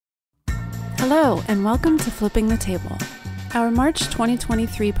Hello, and welcome to Flipping the Table. Our March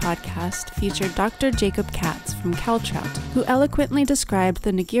 2023 podcast featured Dr. Jacob Katz from Caltrout, who eloquently described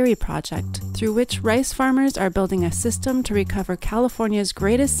the Nagiri project, through which rice farmers are building a system to recover California's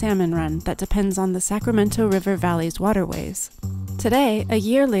greatest salmon run that depends on the Sacramento River Valley's waterways. Today, a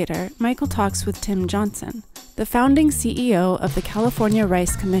year later, Michael talks with Tim Johnson, the founding CEO of the California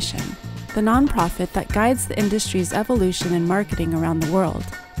Rice Commission, the nonprofit that guides the industry's evolution and marketing around the world.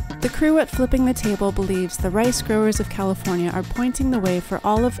 The crew at Flipping the Table believes the rice growers of California are pointing the way for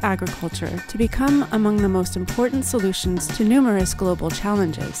all of agriculture to become among the most important solutions to numerous global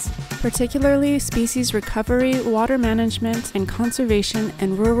challenges, particularly species recovery, water management, and conservation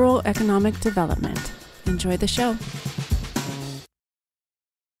and rural economic development. Enjoy the show.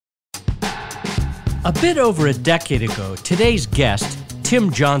 A bit over a decade ago, today's guest,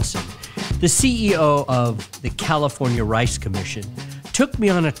 Tim Johnson, the CEO of the California Rice Commission, took me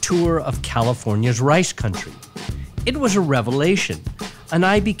on a tour of California's rice country. It was a revelation, and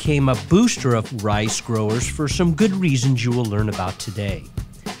I became a booster of rice growers for some good reasons you will learn about today.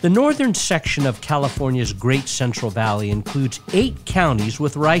 The northern section of California's Great Central Valley includes 8 counties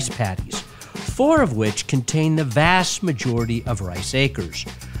with rice paddies, 4 of which contain the vast majority of rice acres.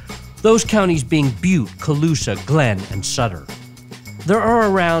 Those counties being Butte, Colusa, Glenn, and Sutter. There are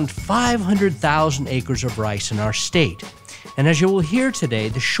around 500,000 acres of rice in our state. And as you will hear today,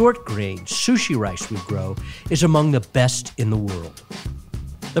 the short grain sushi rice we grow is among the best in the world.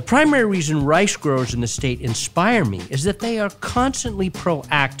 The primary reason rice growers in the state inspire me is that they are constantly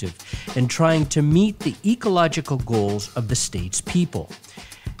proactive in trying to meet the ecological goals of the state's people.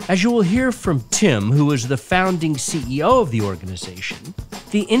 As you will hear from Tim, who is the founding CEO of the organization,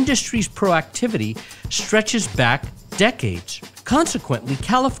 the industry's proactivity stretches back decades. Consequently,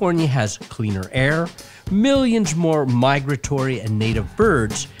 California has cleaner air, millions more migratory and native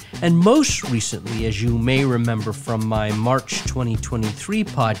birds, and most recently, as you may remember from my March 2023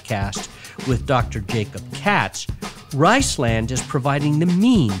 podcast with Dr. Jacob Katz, Riceland is providing the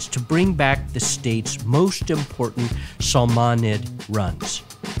means to bring back the state's most important salmonid runs.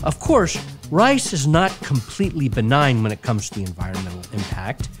 Of course, rice is not completely benign when it comes to the environmental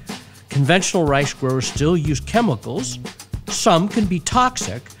impact. Conventional rice growers still use chemicals. Some can be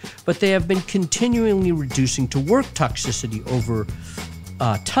toxic, but they have been continually reducing to work toxicity over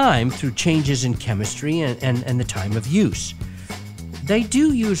time through changes in chemistry and the time of use. They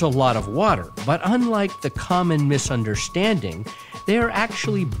do use a lot of water, but unlike the common misunderstanding, they are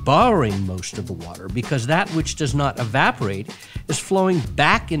actually borrowing most of the water because that which does not evaporate is flowing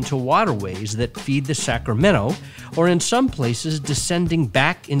back into waterways that feed the Sacramento, or in some places descending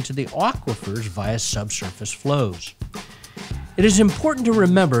back into the aquifers via subsurface flows. It is important to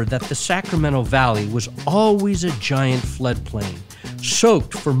remember that the Sacramento Valley was always a giant floodplain,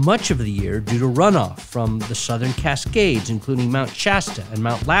 soaked for much of the year due to runoff from the southern Cascades, including Mount Shasta and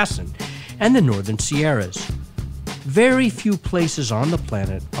Mount Lassen, and the northern Sierras. Very few places on the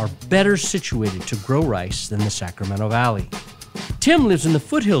planet are better situated to grow rice than the Sacramento Valley. Tim lives in the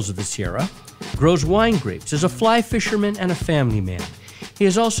foothills of the Sierra, grows wine grapes, is a fly fisherman and a family man. He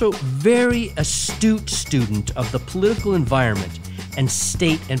is also a very astute student of the political environment and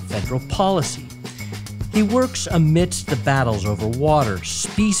state and federal policy. He works amidst the battles over water,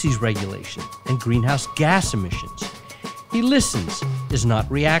 species regulation, and greenhouse gas emissions. He listens, is not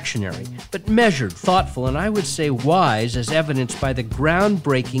reactionary, but measured, thoughtful, and I would say wise, as evidenced by the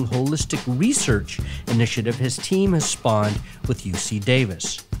groundbreaking holistic research initiative his team has spawned with UC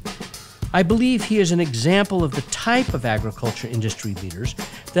Davis. I believe he is an example of the type of agriculture industry leaders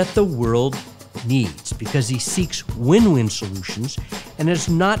that the world needs because he seeks win-win solutions and is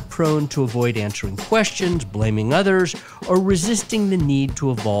not prone to avoid answering questions, blaming others, or resisting the need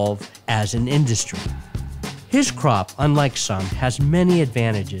to evolve as an industry. His crop, unlike some, has many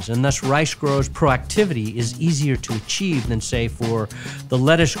advantages, and thus rice growers' proactivity is easier to achieve than, say, for the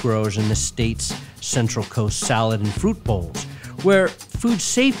lettuce growers in the state's Central Coast salad and fruit bowls, where food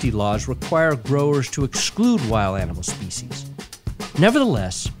safety laws require growers to exclude wild animal species.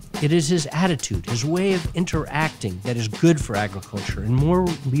 Nevertheless, it is his attitude, his way of interacting that is good for agriculture, and more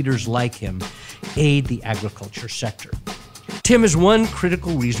leaders like him aid the agriculture sector. Tim is one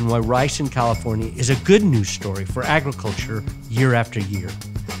critical reason why rice in California is a good news story for agriculture year after year.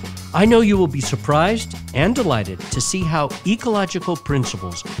 I know you will be surprised and delighted to see how ecological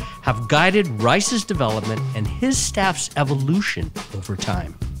principles have guided rice's development and his staff's evolution over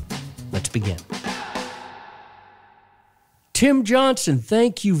time. Let's begin. Tim Johnson,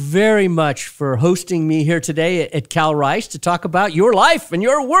 thank you very much for hosting me here today at Cal Rice to talk about your life and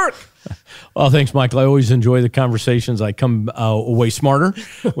your work. Well, thanks, Michael. I always enjoy the conversations. I come away smarter,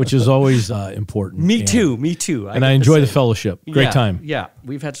 which is always important. Me too. And I enjoy the fellowship. Great time. Yeah,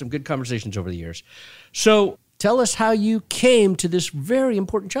 we've had some good conversations over the years. So tell us how you came to this very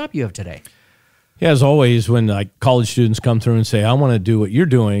important job you have today. Yeah, as always, when college students come through and say, I want to do what you're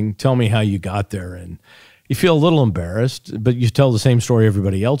doing, tell me how you got there. And you feel a little embarrassed, but you tell the same story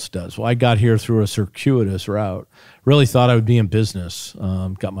everybody else does. Well, I got here through a circuitous route. Really thought I would be in business.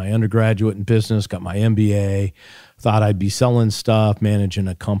 Got my undergraduate in business, got my MBA, thought I'd be selling stuff, managing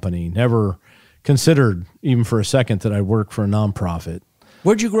a company. Never considered, even for a second, that I'd work for a nonprofit.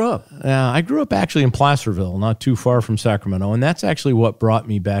 Where'd you grow up? I grew up actually in Placerville, not too far from Sacramento, and that's actually what brought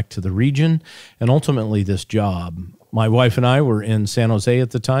me back to the region and ultimately this job. My wife and I were in San Jose at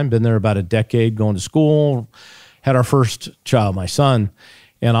the time, been there about a decade, going to school, had our first child, my son,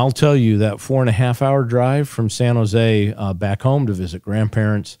 and I'll tell you that 4.5-hour drive from San Jose back home to visit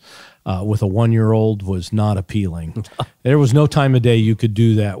grandparents with a 1-year-old was not appealing. There was no time of day you could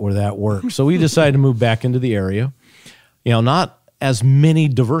do that where that worked. So we decided to move back into the area. Not as many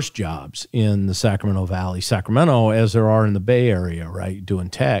diverse jobs in the Sacramento Valley, Sacramento, as there are in the Bay Area, right, doing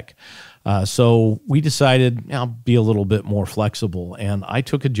tech. So we decided I'll be a little bit more flexible, and I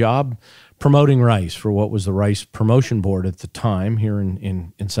took a job promoting rice for what was the Rice Promotion Board at the time here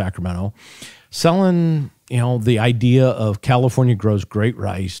in Sacramento, selling the idea of California grows great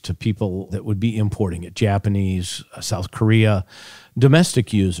rice to people that would be importing it, Japanese, South Korea,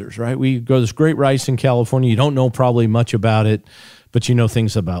 domestic users, right? We grow this great rice in California. You don't know probably much about it, but you know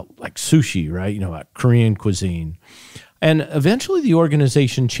things about like sushi, right? You know about Korean cuisine. And eventually the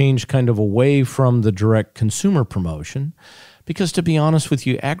organization changed kind of away from the direct consumer promotion because, to be honest with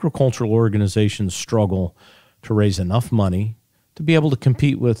you, agricultural organizations struggle to raise enough money to be able to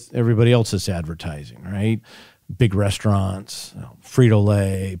compete with everybody else's advertising, right? Big restaurants,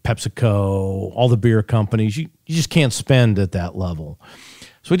 Frito-Lay, PepsiCo, all the beer companies. You just can't spend at that level.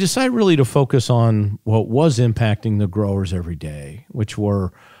 So we decided really to focus on what was impacting the growers every day, which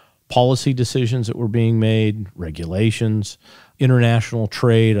were policy decisions that were being made, regulations, international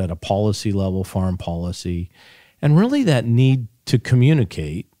trade at a policy level, foreign policy, and really that need to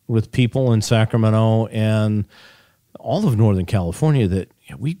communicate with people in Sacramento and all of Northern California that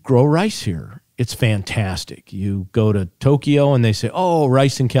we grow rice here. It's fantastic. You go to Tokyo and they say, oh,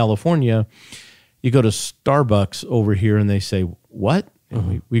 rice in California. You go to Starbucks over here and they say, what?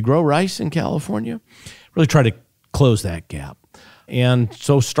 Mm-hmm. We grow rice in California? Really try to close that gap. And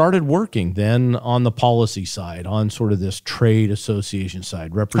so started working then on the policy side, on sort of this trade association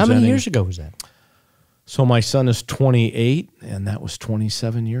side, representing. How many years ago was that? So my son is 28, and that was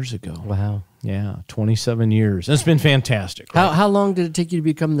 27 years ago. Wow. Yeah, 27 years. And it's been fantastic. Right? How long did it take you to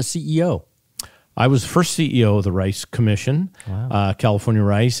become the CEO? I was the first CEO of the Rice Commission, wow. California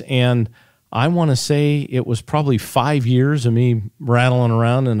Rice, and I want to say it was probably 5 years of me rattling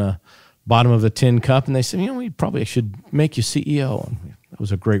around in the bottom of a tin cup, and they said, we probably should make you CEO. And that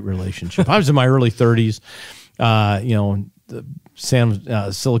was a great relationship. I was in my early 30s.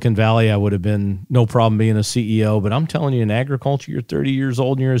 Silicon Valley, I would have been no problem being a CEO, but I'm telling you, in agriculture, you're 30 years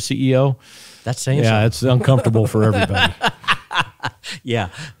old and you're a CEO. That's saying something. It's uncomfortable for everybody. Yeah,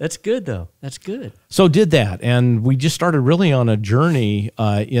 that's good, though. That's good. So did that, and we just started really on a journey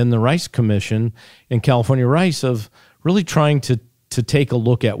in the Rice Commission in California Rice of really trying to take a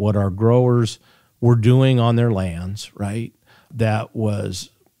look at what our growers were doing on their lands, right? That was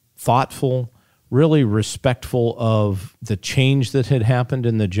thoughtful, really respectful of the change that had happened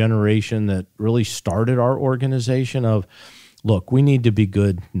in the generation that really started our organization of, look, we need to be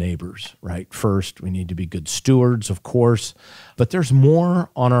good neighbors, right? First, we need to be good stewards, of course, but there's more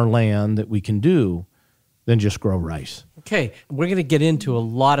on our land that we can do than just grow rice. Okay, we're going to get into a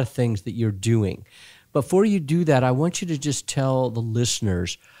lot of things that you're doing. Before you do that, I want you to just tell the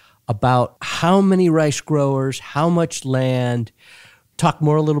listeners about how many rice growers, how much land, talk a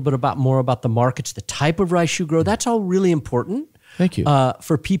little bit about the markets, the type of rice you grow. That's all really important. Thank you.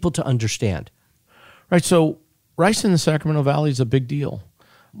 For people to understand. Right, so rice in the Sacramento Valley is a big deal.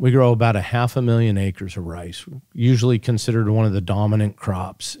 We grow about 500,000 acres of rice, usually considered one of the dominant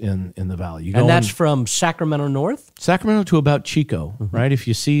crops in the valley. And that's from Sacramento north? Sacramento to about Chico, mm-hmm. right? If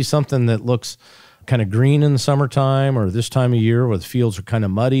you see something that looks kind of green in the summertime or this time of year where the fields are kind of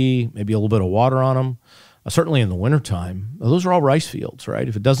muddy, maybe a little bit of water on them, certainly in the wintertime, those are all rice fields, right?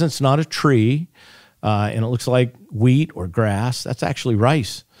 If it doesn't, it's not a tree, and it looks like wheat or grass, that's actually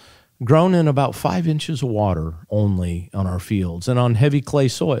rice, grown in about 5 inches of water only on our fields and on heavy clay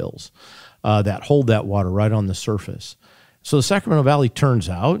soils that hold that water right on the surface. So the Sacramento Valley, turns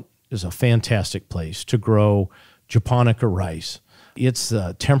out, is a fantastic place to grow japonica rice. It's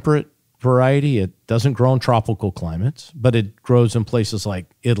a temperate variety. It doesn't grow in tropical climates, but it grows in places like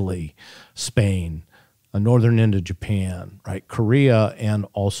Italy, Spain, northern end of Japan, right, Korea, and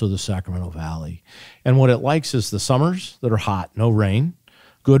also the Sacramento Valley. And what it likes is the summers that are hot, no rain,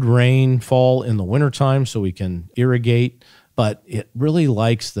 good rainfall in the wintertime so we can irrigate, but it really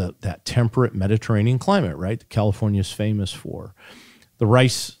likes that temperate Mediterranean climate, right, that California is famous for. The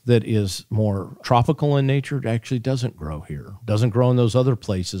rice that is more tropical in nature actually doesn't grow here. Doesn't grow in those other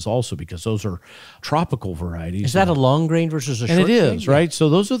places also because those are tropical varieties. Is that a long grain versus a short grain? And it is, right? So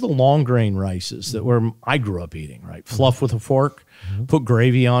those are the long grain rices that where I grew up eating, right? Fluff with a fork, put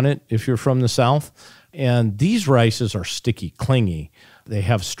gravy on it if you're from the South. And these rices are sticky, clingy. They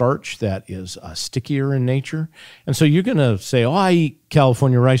have starch that is stickier in nature. And so you're going to say, oh, I eat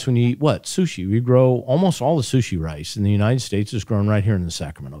California rice when you eat what? Sushi. We grow almost all the sushi rice in the United States is grown right here in the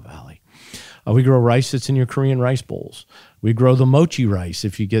Sacramento Valley. We grow rice that's in your Korean rice bowls. We grow the mochi rice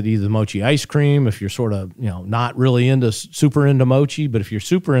if you get either mochi ice cream, if you're sort of, not really super into mochi, but if you're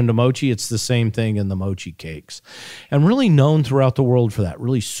super into mochi, it's the same thing in the mochi cakes. And really known throughout the world for that,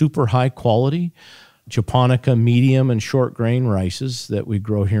 really super high quality Japonica medium and short grain rices that we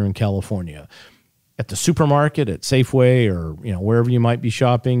grow here in California. At the supermarket, at Safeway, or wherever you might be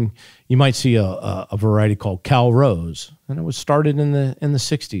shopping, you might see a variety called Cal Rose, and it was started in the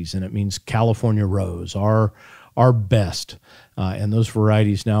 60s, and it means California Rose, our best. And those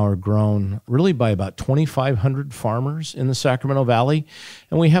varieties now are grown really by about 2,500 farmers in the Sacramento Valley,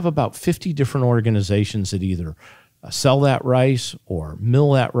 and we have about 50 different organizations that either sell that rice or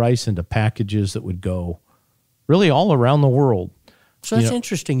mill that rice into packages that would go really all around the world. So that's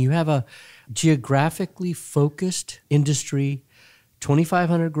interesting. You have a geographically focused industry,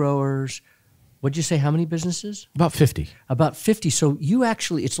 2,500 growers. What'd you say, how many businesses? About 50. About 50. So you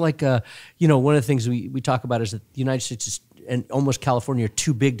actually, it's like, one of the things we talk about is that the United States is, and almost California are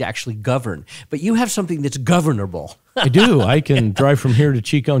too big to actually govern. But you have something that's governable. I do. I can drive from here to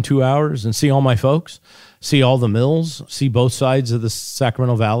Chico in 2 hours and see all my folks, see all the mills, see both sides of the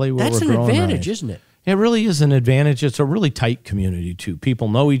Sacramento Valley where that's we're growing. That's an advantage, rice. Isn't it? It really is an advantage. It's a really tight community, too. People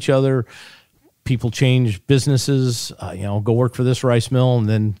know each other. People change businesses, go work for this rice mill, and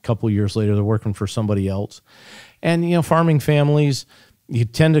then a couple of years later, they're working for somebody else. And, farming families, you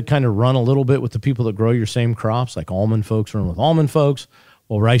tend to kind of run a little bit with the people that grow your same crops, like almond folks run with almond folks.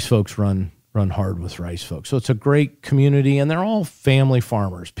 Well, rice folks run hard with rice folks. So it's a great community, and they're all family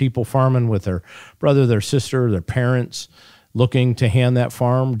farmers, people farming with their brother, their sister, their parents, looking to hand that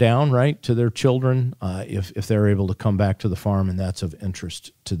farm down, right, to their children if they're able to come back to the farm and that's of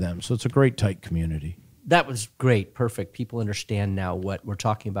interest to them. So it's a great, tight community. That was great. Perfect. People understand now what we're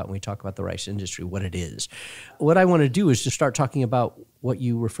talking about when we talk about the rice industry, what it is. What I want to do is to start talking about what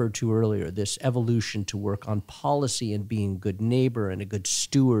you referred to earlier, this evolution to work on policy and being a good neighbor and a good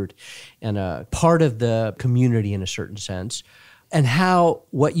steward and a part of the community in a certain sense. And how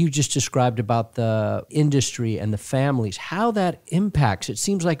what you just described about the industry and the families, how that impacts. It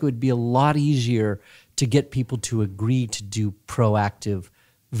seems like it would be a lot easier to get people to agree to do proactive,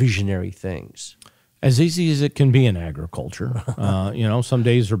 visionary things. As easy as it can be in agriculture. Some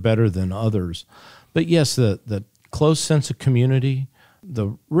days are better than others. But yes, the close sense of community,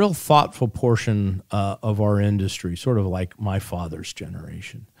 the real thoughtful portion of our industry, sort of like my father's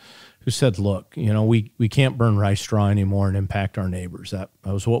generation, who said, look, we can't burn rice straw anymore and impact our neighbors. That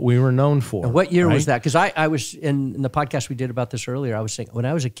was what we were known for. And what year right? was that? Because I was, in the podcast we did about this earlier, I was saying, when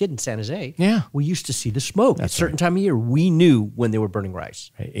I was a kid in San Jose, we used to see the smoke. At a certain time of year, we knew when they were burning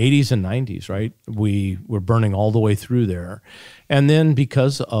rice. 80s and 90s, right? We were burning all the way through there. And then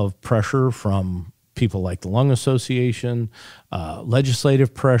because of pressure from people like the Lung Association,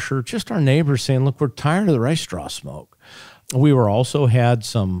 legislative pressure, just our neighbors saying, look, we're tired of the rice straw smoke. We also had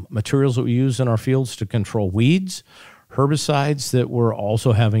some materials that we use in our fields to control weeds, herbicides that were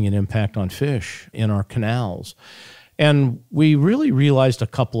also having an impact on fish in our canals. And we really realized a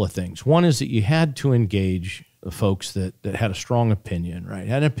couple of things. One is that you had to engage the folks that had a strong opinion, right?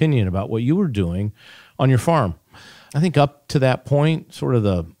 Had an opinion about what you were doing on your farm. I think up to that point, sort of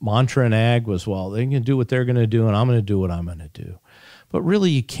the mantra in ag was, well, they can do what they're going to do, and I'm going to do what I'm going to do. But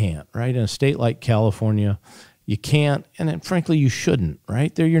really you can't, right? In a state like California, you can't, and frankly, you shouldn't,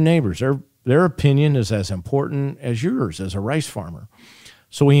 right? They're your neighbors. Their opinion is as important as yours as a rice farmer.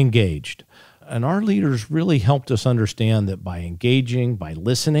 So we engaged. And our leaders really helped us understand that by engaging, by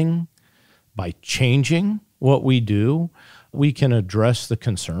listening, by changing what we do, we can address the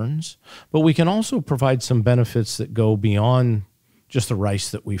concerns, but we can also provide some benefits that go beyond just the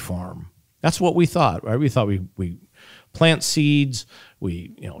rice that we farm. That's what we thought, right? We thought we plant seeds,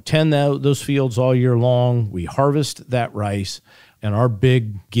 we tend those fields all year long, we harvest that rice, And our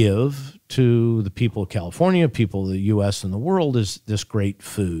big give to the people of California, people of the U.S. and the world is this great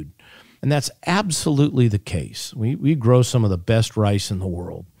food. And that's absolutely the case. We grow some of the best rice in the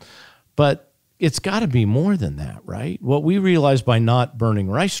world. But it's got to be more than that, right? What we realized by not burning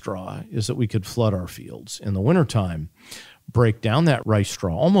rice straw is that we could flood our fields in the wintertime, break down that rice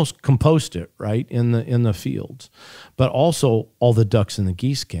straw, almost compost it, right, in the fields. But also all the ducks and the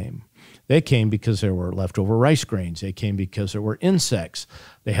geese came. They came because there were leftover rice grains. They came because there were insects.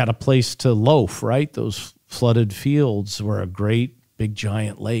 They had a place to loaf, right? Those flooded fields were a great big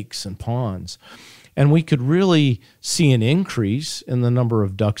giant lakes and ponds. And we could really see an increase in the number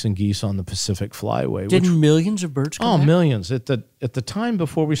of ducks and geese on the Pacific Flyway. Didn't millions of birds come back? Millions. At the time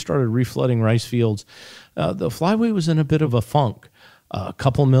before we started reflooding rice fields, the Flyway was in a bit of a funk. A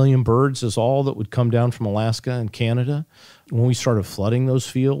couple million birds is all that would come down from Alaska and Canada. When we started flooding those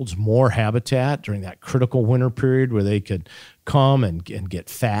fields, more habitat during that critical winter period where they could come and get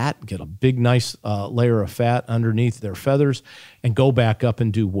fat, get a big, nice layer of fat underneath their feathers, and go back up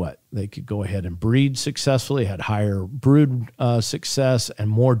and do what? They could go ahead and breed successfully, had higher brood success, and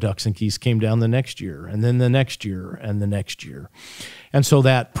more ducks and geese came down the next year, and then the next year, and the next year. And so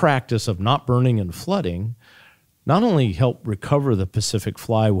that practice of not burning and flooding not only helped recover the Pacific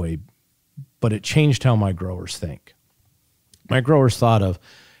Flyway, but it changed how my growers think. My growers thought of,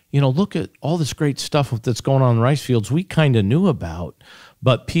 look at all this great stuff that's going on in rice fields we kind of knew about,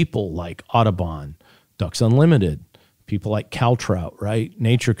 but people like Audubon, Ducks Unlimited, people like Caltrout, right,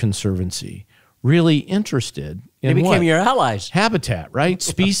 Nature Conservancy, really interested in They became your allies. Habitat, right,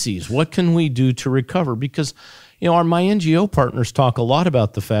 species. What can we do to recover? Because, my NGO partners talk a lot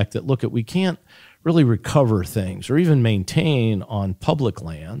about the fact that, we can't really recover things or even maintain on public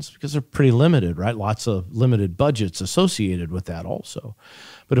lands because they're pretty limited, right? Lots of limited budgets associated with that also.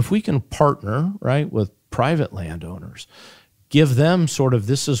 But if we can partner, right, with private landowners, give them sort of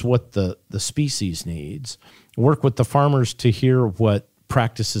this is what the species needs, work with the farmers to hear what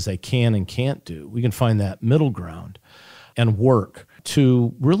practices they can and can't do. We can find that middle ground and work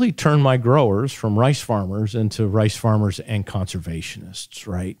to really turn my growers from rice farmers into rice farmers and conservationists,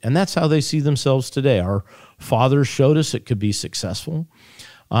 right? And that's how they see themselves today. Our fathers showed us it could be successful.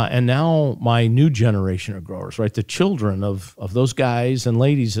 And now my new generation of growers, right, the children of those guys and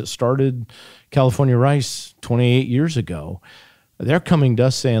ladies that started California Rice 28 years ago, they're coming to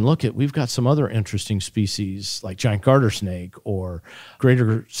us saying, we've got some other interesting species like giant garter snake or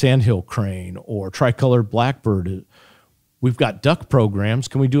greater sandhill crane or tricolored blackbird. We've got duck programs.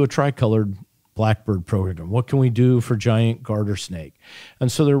 Can we do a tricolored blackbird program? What can we do for giant garter snake?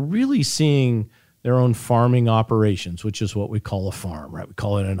 And so they're really seeing their own farming operations, which is what we call a farm, right? We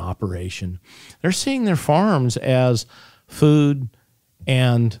call it an operation. They're seeing their farms as food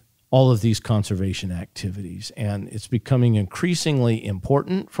and all of these conservation activities. And it's becoming increasingly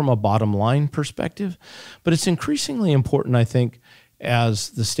important from a bottom line perspective, but it's increasingly important, I think,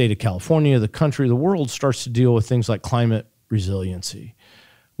 as the state of California, the country, the world starts to deal with things like climate resiliency.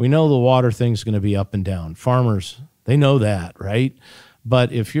 We know the water thing's going to be up and down. Farmers, they know that, right?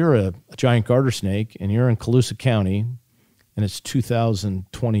 But if you're a giant garter snake and you're in Colusa County and it's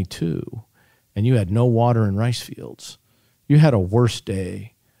 2022 and you had no water in rice fields, you had a worse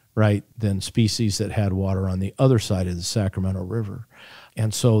day, right, than species that had water on the other side of the Sacramento River.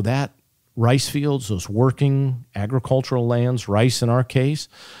 And so that rice fields, those working agricultural lands, rice in our case,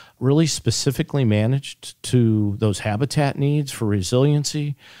 really specifically managed to those habitat needs for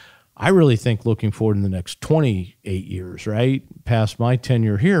resiliency. I really think looking forward in the next 28 years, right, past my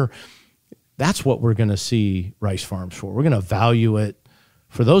tenure here, that's what we're going to see rice farms for. We're going to value it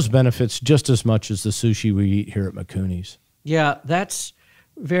for those benefits just as much as the sushi we eat here at McCooney's. Yeah, that's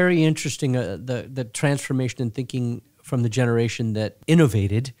very interesting, the transformation in thinking from the generation that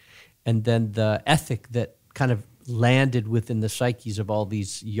innovated and then the ethic that kind of landed within the psyches of all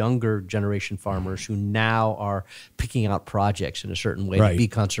these younger generation farmers who now are picking out projects in a certain way to be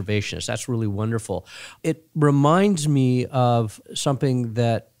conservationists. That's really wonderful. It reminds me of something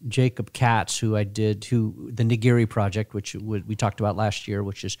that Jacob Katz, the Nagiri Project, which we talked about last year,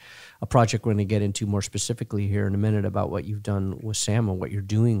 which is a project we're going to get into more specifically here in a minute about what you've done with salmon, what you're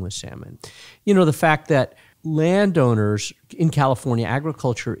doing with salmon. The fact that landowners in California,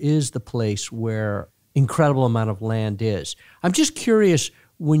 agriculture is the place where incredible amount of land is. I'm just curious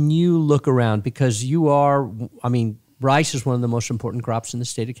when you look around, because rice is one of the most important crops in the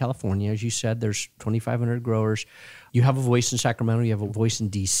state of California. As you said, there's 2,500 growers. You have a voice in Sacramento, you have a voice in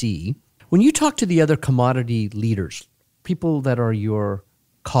DC. When you talk to the other commodity leaders, people that are your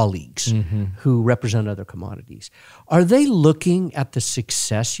colleagues who represent other commodities. Are they looking at the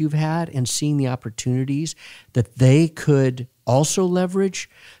success you've had and seeing the opportunities that they could also leverage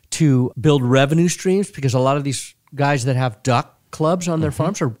to build revenue streams? Because a lot of these guys that have duck clubs on their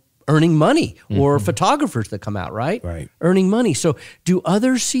farms are earning money, or photographers that come out, right? Earning money. So do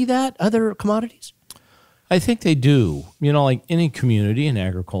others see that, other commodities? I think they do. Like any community, and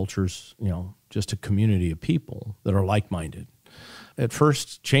agriculture's, just a community of people that are like-minded. At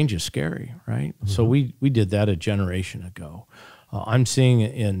first, change is scary, right? So we did that a generation ago. I'm seeing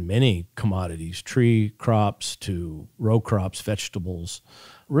it in many commodities, tree crops to row crops, vegetables.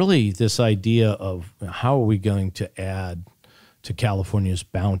 Really, this idea of how are we going to add to California's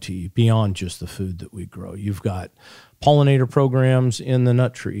bounty beyond just the food that we grow. You've got pollinator programs in the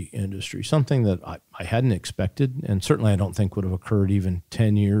nut tree industry, something that I hadn't expected, and certainly I don't think would have occurred even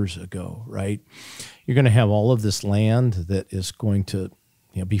 10 years ago, right? You're going to have all of this land that is going to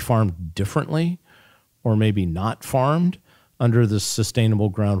be farmed differently, or maybe not farmed under the Sustainable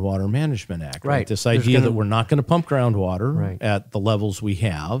Groundwater Management Act. Right? This idea that we're not going to pump groundwater at the levels we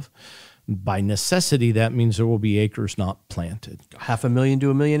have. By necessity, that means there will be acres not planted. 500,000 to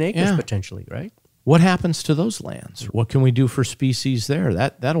 1 million acres potentially, right? What happens to those lands? What can we do for species there?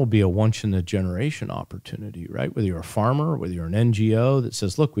 That'll be a once-in-a-generation opportunity, right? Whether you're a farmer, whether you're an NGO that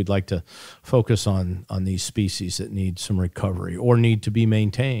says, look, we'd like to focus on these species that need some recovery or need to be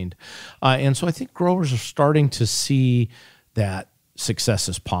maintained. And so I think growers are starting to see that success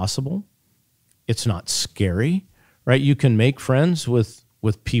is possible. It's not scary, right? You can make friends with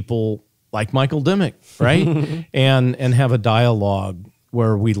people like Michael Dimick, right? and have a dialogue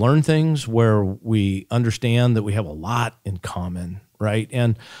where we learn things, where we understand that we have a lot in common, right?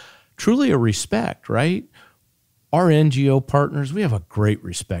 And truly a respect, right? Our NGO partners, we have a great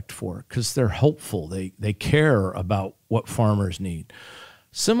respect for because they're helpful. They care about what farmers need.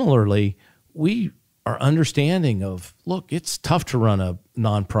 Similarly, we are understanding of, look, it's tough to run a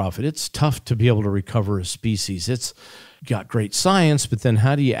nonprofit. It's tough to be able to recover a species. It's got great science, but then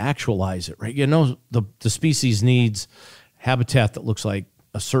how do you actualize it, right? The species needs habitat that looks like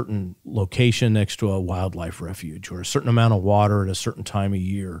a certain location next to a wildlife refuge or a certain amount of water at a certain time of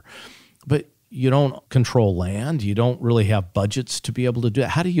year. But you don't control land. You don't really have budgets to be able to do that.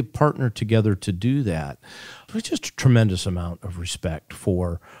 How do you partner together to do that? It's just a tremendous amount of respect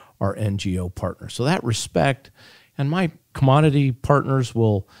for our NGO partners. So that respect, and my commodity partners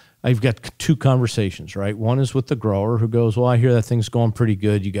I've got two conversations, right? One is with the grower who goes, well, I hear that thing's going pretty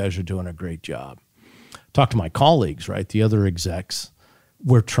good. You guys are doing a great job. Talk to my colleagues, right? The other execs.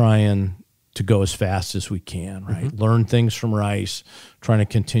 We're trying to go as fast as we can, right? Learn things from rice, trying to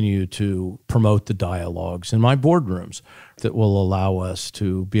continue to promote the dialogues in my boardrooms that will allow us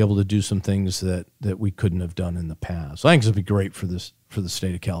to be able to do some things that we couldn't have done in the past. So I think it'll be great for the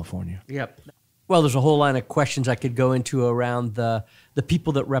state of California. Yep. Well, there's a whole line of questions I could go into around the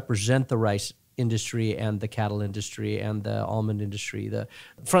people that represent the rice industry and the cattle industry and the almond industry, the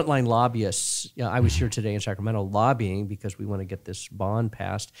frontline lobbyists. I was here today in Sacramento lobbying because we want to get this bond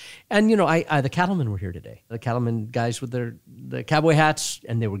passed. And, the cattlemen were here today. The cattlemen guys with the cowboy hats,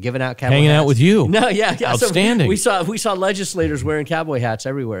 and they were giving out cowboy hats. Hanging out with you. No, yeah. Outstanding. So we saw legislators wearing cowboy hats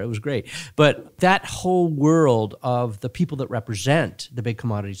everywhere. It was great. But that whole world of the people that represent the big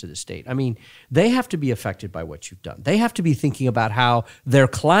commodities of the state, I mean, they have to be affected by what you've done. They have to be thinking about how their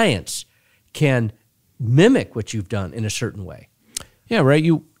clients can mimic what you've done in a certain way. Yeah, right.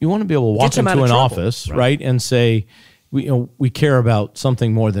 You want to be able to walk into an office, right, and say, we care about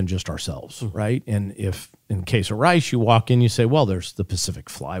something more than just ourselves, right? And if, in case of rice, you walk in, you say, well, there's the Pacific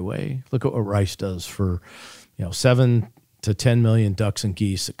Flyway. Look at what rice does for, 7 to 10 million ducks and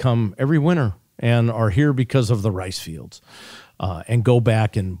geese that come every winter and are here because of the rice fields and go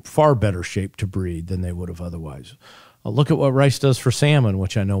back in far better shape to breed than they would have otherwise. Look at what rice does for salmon,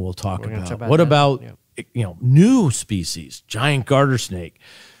 which I know we'll talk about. What about new species? Giant garter snake,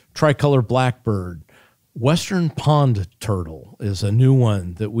 tricolor blackbird, western pond turtle is a new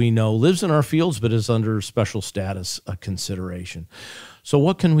one that we know lives in our fields but is under special status consideration. So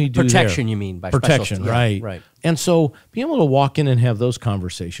what can we do Protection, there? you mean, by protection, special, right. And so being able to walk in and have those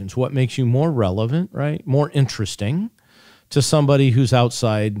conversations, what makes you more relevant, right, more interesting to somebody who's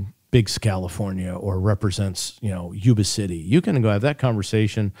outside Big California or represents, Yuba City. You can go have that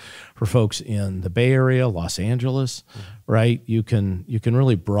conversation for folks in the Bay Area, Los Angeles, right? You can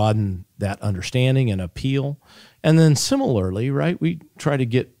really broaden that understanding and appeal. And then similarly, right, we try to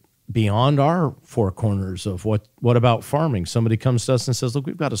get beyond our four corners of what about farming. Somebody comes to us and says, look,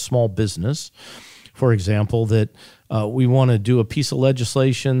 we've got a small business, for example, that we want to do a piece of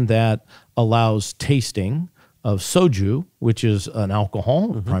legislation that allows tasting of soju, which is an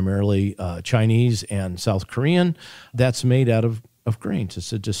alcohol, primarily Chinese and South Korean, that's made out of grains.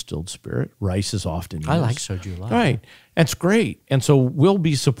 It's a distilled spirit. Rice is often used. I like soju a lot. Right. That's great. And so we'll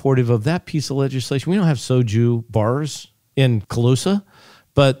be supportive of that piece of legislation. We don't have soju bars in Calusa,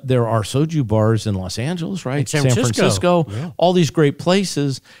 but there are soju bars in Los Angeles, right? San Francisco. Yeah. All these great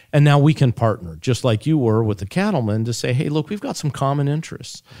places. And now we can partner, just like you were with the cattlemen, to say, hey, look, we've got some common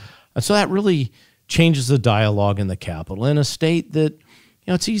interests. And so that really changes the dialogue in the Capitol, in a state that,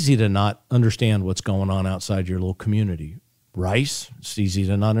 it's easy to not understand what's going on outside your little community. Rice, it's easy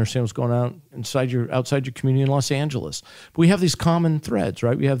to not understand what's going on outside your community in Los Angeles. But we have these common threads,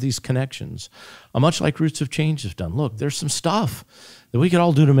 right? We have these connections, much like Roots of Change have done. Look, there's some stuff that we could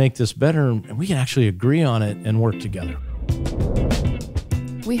all do to make this better, and we can actually agree on it and work together.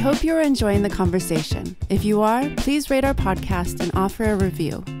 We hope you're enjoying the conversation. If you are, please rate our podcast and offer a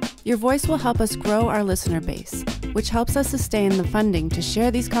review. Your voice will help us grow our listener base, which helps us sustain the funding to share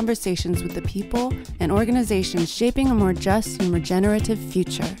these conversations with the people and organizations shaping a more just and regenerative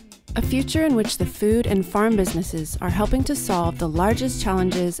future. A future in which the food and farm businesses are helping to solve the largest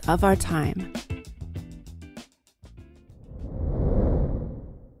challenges of our time.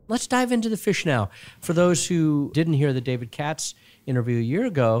 Let's dive into the fish now. For those who didn't hear the David Katz interview a year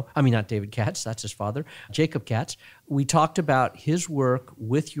ago, not David Katz, that's his father, Jacob Katz, we talked about his work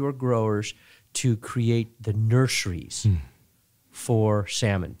with your growers to create the nurseries for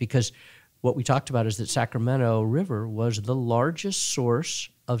salmon. Because what we talked about is that Sacramento River was the largest source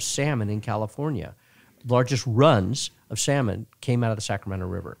of salmon in California. Largest runs of salmon came out of the Sacramento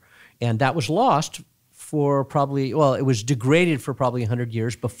River. And that was lost for probably, it was degraded for probably 100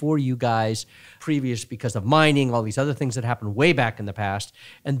 years before you guys, because of mining, all these other things that happened way back in the past,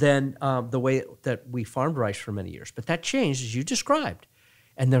 and then the way that we farmed rice for many years. But that changed, as you described,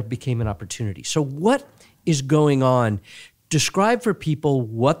 and there became an opportunity. So what is going on? Describe for people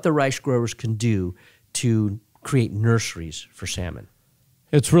what the rice growers can do to create nurseries for salmon.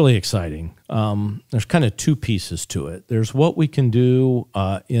 It's really exciting. There's kind of two pieces to it. There's what we can do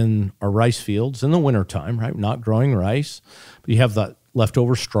in our rice fields in the wintertime, right? Not growing rice, but you have that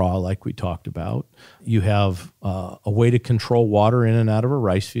leftover straw like we talked about. You have a way to control water in and out of a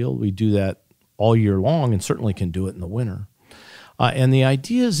rice field. We do that all year long and certainly can do it in the winter. And the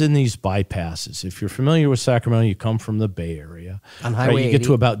idea is in these bypasses. If you're familiar with Sacramento, you come from the Bay Area. On Highway 80. You get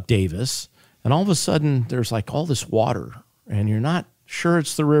to about Davis, and all of a sudden there's like all this water, and you're not sure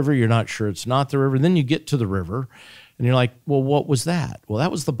it's the river, you're not sure it's not the river. Then you get to the river, and you're like, well, what was that? Well, that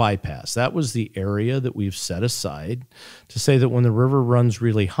was the bypass. That was the area that we've set aside to say that when the river runs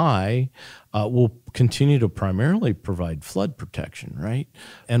really high, we'll continue to primarily provide flood protection, right?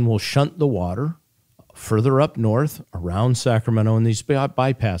 And we'll shunt the water further up north around Sacramento in these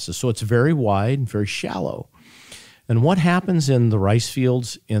bypasses. So it's very wide and very shallow. And what happens in the rice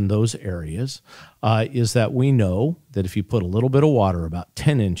fields in those areas is that we know that if you put a little bit of water, about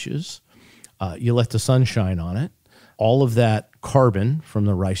 10 inches, you let the sun shine on it, all of that carbon from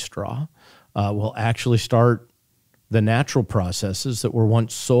the rice straw will actually start the natural processes that were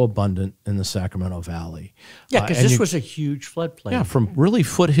once so abundant in the Sacramento Valley. Yeah, because this was a huge floodplain. Yeah, from really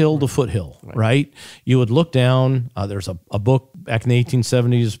foothill to foothill, right? You would look down. There's a book back in the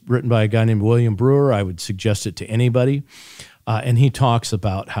 1870s written by a guy named William Brewer. I would suggest it to anybody. And he talks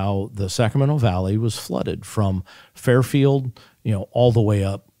about how the Sacramento Valley was flooded from Fairfield, all the way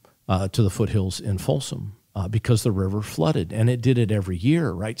up to the foothills in Folsom. Because the river flooded, and it did it every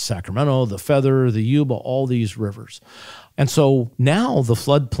year, right? Sacramento, the Feather, the Yuba, all these rivers. And so now the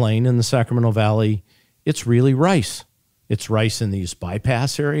floodplain in the Sacramento Valley, it's really rice. It's rice in these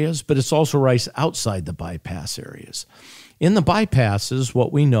bypass areas, but it's also rice outside the bypass areas. In the bypasses,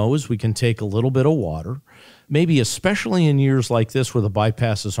 what we know is we can take a little bit of water, maybe especially in years like this where the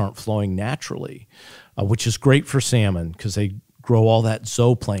bypasses aren't flowing naturally, which is great for salmon because they grow all that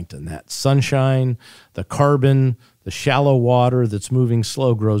zooplankton, that sunshine, the carbon, the shallow water that's moving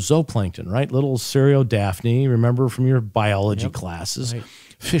slow grows zooplankton, right? Little Cereodaphne, remember from your biology classes. Right.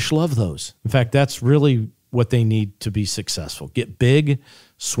 Fish love those. In fact, that's really what they need to be successful. Get big,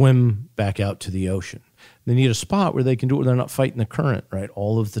 swim back out to the ocean. They need a spot where they can do it where they're not fighting the current, right,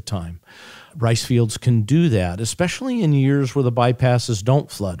 all of the time. Rice fields can do that, especially in years where the bypasses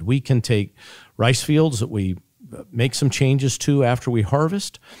don't flood. We can take rice fields that we make some changes to after we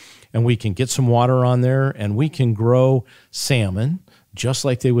harvest, and we can get some water on there, and we can grow salmon just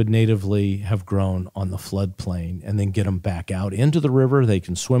like they would natively have grown on the floodplain, and then get them back out into the river. They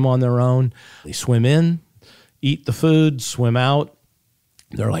can swim on their own. They swim in, eat the food, swim out.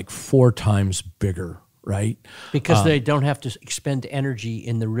 They're like 4 times bigger right? Because they don't have to expend energy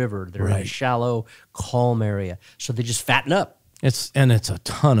in the river. They're in a shallow, calm area. So they just fatten up. It's a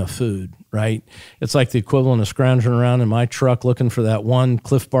ton of food, right? It's like the equivalent of scrounging around in my truck looking for that one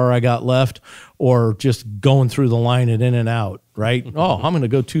Cliff Bar I got left, or just going through the line at In-N-Out, right? Oh, I'm going to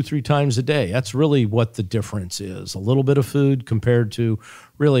go 2-3 times a day. That's really what the difference is. A little bit of food compared to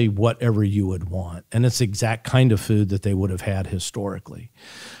really whatever you would want. And it's the exact kind of food that they would have had historically.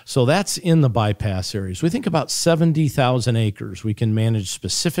 So that's in the bypass areas. We think about 70,000 acres we can manage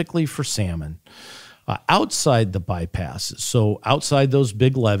specifically for salmon. Outside the bypasses, so outside those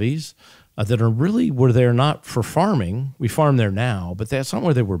big levees that are really where they're not for farming. We farm there now, but that's not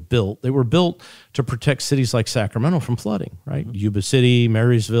where they were built. They were built to protect cities like Sacramento from flooding, right? Yuba City,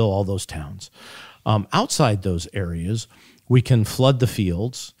 Marysville, all those towns. Outside those areas, we can flood the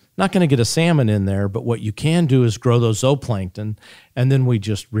fields. Not going to get a salmon in there, but what you can do is grow those zooplankton, and then we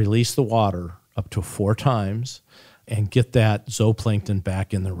just release the water up to 4 times and get that zooplankton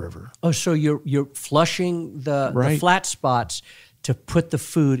back in the river. Oh, so you're flushing the flat spots to put the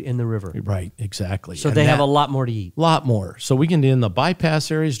food in the river. Right, exactly. So they have a lot more to eat. A lot more. So we can, in the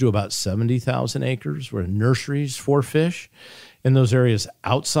bypass areas, do about 70,000 acres. We're in nurseries for fish. In those areas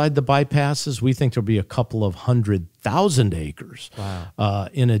outside the bypasses, we think there'll be a couple of 100,000 acres. Wow.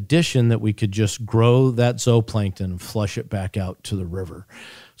 In addition, that we could just grow that zooplankton and flush it back out to the river.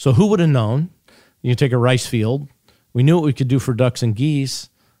 So who would have known? You take a rice field. We knew what we could do for ducks and geese.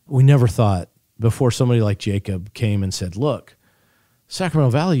 We never thought, before somebody like Jacob came and said, look,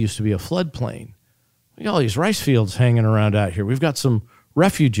 Sacramento Valley used to be a floodplain. We got all these rice fields hanging around out here. We've got some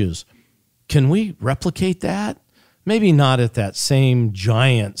refuges. Can we replicate that? Maybe not at that same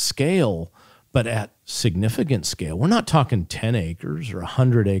giant scale, but at significant scale. We're not talking 10 acres or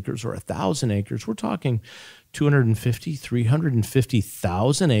 100 acres or 1,000 acres. We're talking 250,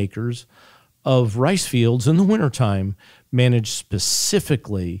 350,000 acres of rice fields in the wintertime managed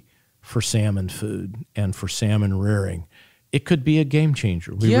specifically for salmon food and for salmon rearing. It could be a game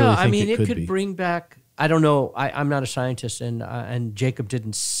changer. We really think it could bring back, I don't know, I'm not a scientist, and Jacob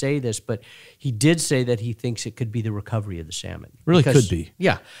didn't say this, but he did say that he thinks it could be the recovery of the salmon. Really could be.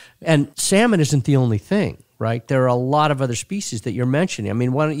 Yeah, and salmon isn't the only thing, right? There are a lot of other species that you're mentioning. I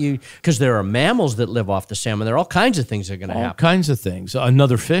mean, why don't you, because there are mammals that live off the salmon. There are all kinds of things that are going to happen. All kinds of things.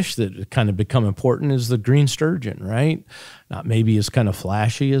 Another fish that kind of become important is the green sturgeon, right? Not maybe as kind of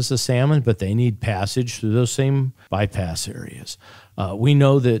flashy as the salmon, but they need passage through those same bypass areas. We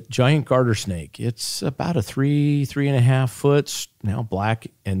know that giant garter snake, it's about a 3.5 foot, now black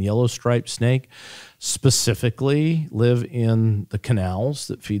and yellow striped snake, specifically live in the canals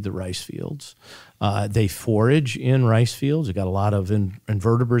that feed the rice fields. They forage in rice fields. We've got a lot of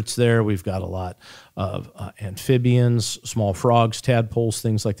invertebrates there. We've got a lot of amphibians, small frogs, tadpoles,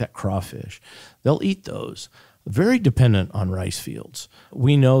 things like that, crawfish. They'll eat those. Very dependent on rice fields.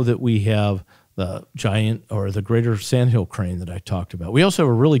 We know that we have the giant or the greater sandhill crane that I talked about. We also have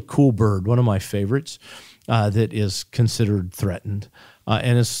a really cool bird, one of my favorites, that is considered threatened,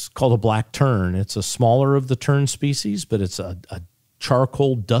 and it's called a black tern. It's a smaller of the tern species, but it's a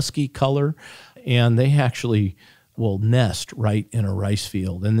charcoal dusky color, and they actually will nest right in a rice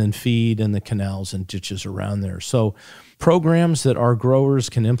field and then feed in the canals and ditches around there. So programs that our growers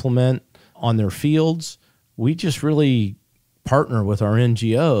can implement on their fields, we just really partner with our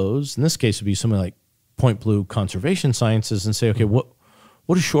NGOs. In this case, it would be something like Point Blue Conservation Sciences, and say, okay, what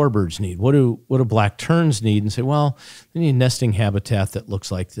do shorebirds need? What do black terns need? And say, well, they need nesting habitat that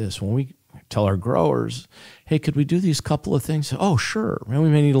looks like this. When we tell our growers, hey, could we do these couple of things? Oh, sure. We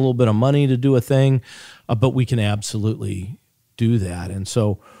may need a little bit of money to do a thing, but we can absolutely do that. And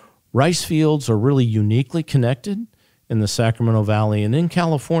so rice fields are really uniquely connected in the Sacramento Valley. And in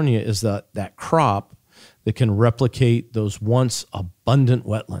California is that crop that can replicate those once abundant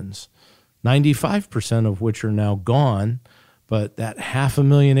wetlands, 95% of which are now gone. But that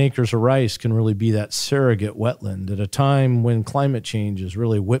 500,000 acres of rice can really be that surrogate wetland at a time when climate change is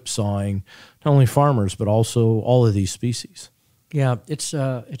really whipsawing not only farmers, but also all of these species. Yeah, it's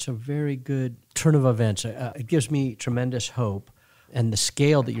a very good turn of events. It gives me tremendous hope. And the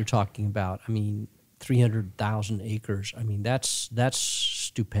scale that you're talking about, I mean, 300,000 acres, I mean, that's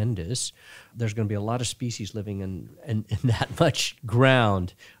stupendous. There's going to be a lot of species living in that much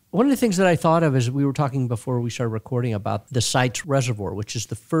ground. One of the things that I thought of is we were talking before we started recording about the Sites Reservoir, which is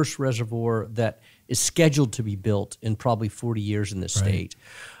the first reservoir that is scheduled to be built in probably 40 years in this state,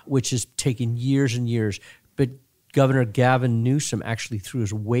 which has taken years and years. But Governor Gavin Newsom actually threw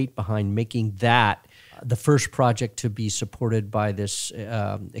his weight behind making that the first project to be supported by this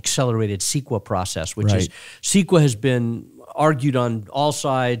accelerated CEQA process, which is CEQA has been argued on all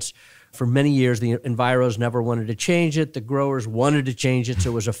sides. For many years, the enviros never wanted to change it. The growers wanted to change it.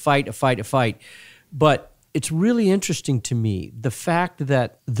 So it was a fight. But it's really interesting to me, the fact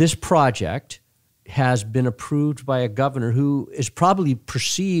that this project has been approved by a governor who is probably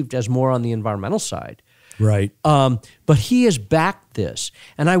perceived as more on the environmental side. Right. But he has backed this.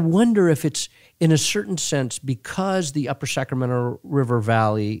 And I wonder if it's, in a certain sense, because the Upper Sacramento River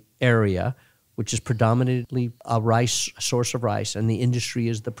Valley area, which is predominantly a source of rice, and the industry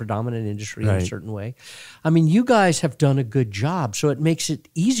is the predominant industry in a certain way. I mean, you guys have done a good job, so it makes it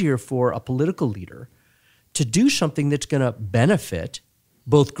easier for a political leader to do something that's going to benefit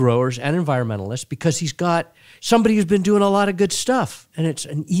both growers and environmentalists, because he's got somebody who's been doing a lot of good stuff, and it's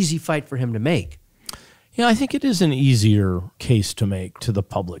an easy fight for him to make. Yeah, I think it is an easier case to make to the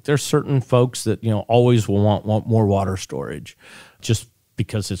public. There's certain folks that, always will want more water storage just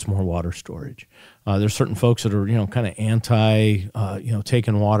because it's more water storage. There's certain folks that are, kind of anti,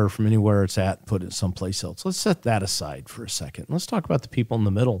 taking water from anywhere it's at and put it someplace else. Let's set that aside for a second. Let's talk about the people in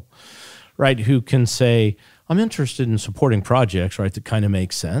the middle, right, who can say, I'm interested in supporting projects, right, that kind of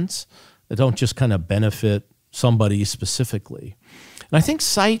make sense, that don't just kind of benefit somebody specifically. And I think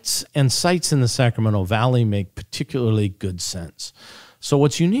sites in the Sacramento Valley make particularly good sense. So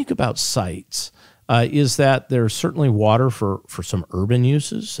what's unique about sites is that there's certainly water for some urban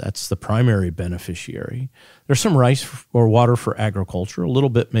uses. That's the primary beneficiary. There's some rice or water for agriculture, a little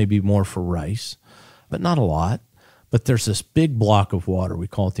bit maybe more for rice, but not a lot. But there's this big block of water, we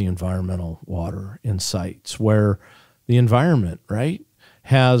call it the environmental water in sites, where the environment, right,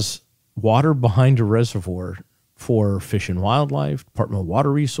 has water behind a reservoir for Fish and Wildlife, Department of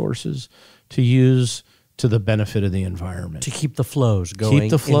Water Resources, to use to the benefit of the environment. To keep the flows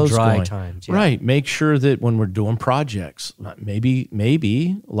going in dry times. Yeah. Right. Make sure that when we're doing projects,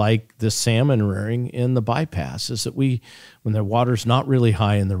 maybe like the salmon rearing in the bypass, is that when the water's not really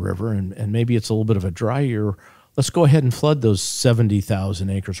high in the river and maybe it's a little bit of a dry year, let's go ahead and flood those 70,000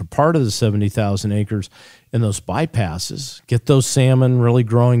 acres or part of the 70,000 acres in those bypasses, get those salmon really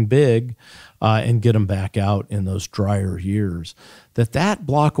growing big, and get them back out in those drier years. That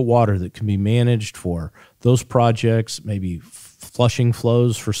block of water that can be managed for those projects, maybe flushing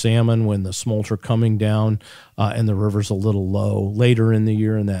flows for salmon when the smolts are coming down and the river's a little low later in the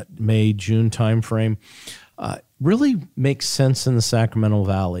year in that May, June timeframe, really makes sense in the Sacramento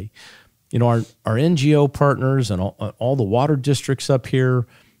Valley. Our NGO partners and all the water districts up here,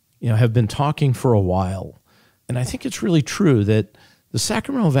 have been talking for a while. And I think it's really true that the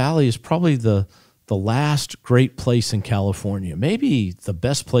Sacramento Valley is probably the last great place in California, maybe the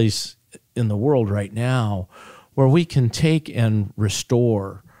best place in the world right now, where we can take and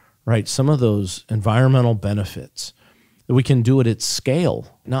restore, right, some of those environmental benefits. That we can do it at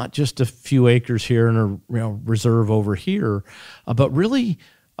scale, not just a few acres here and a reserve over here, but really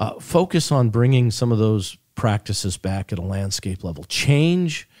focus on bringing some of those practices back at a landscape level.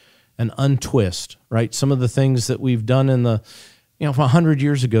 Change and untwist, right? Some of the things that we've done in the, from 100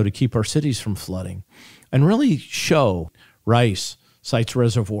 years ago to keep our cities from flooding, and really show Rice, Sites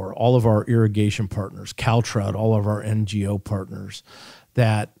Reservoir, all of our irrigation partners, CalTrout, all of our NGO partners,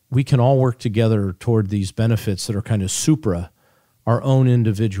 that we can all work together toward these benefits that are kind of supra our own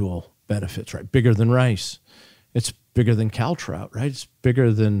individual benefits, right? Bigger than rice. It's bigger than CalTrout, right? It's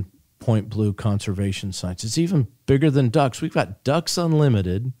bigger than Point Blue Conservation Sites. It's even bigger than Ducks. We've got Ducks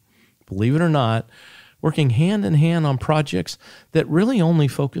Unlimited, believe it or not, working hand in hand on projects that really only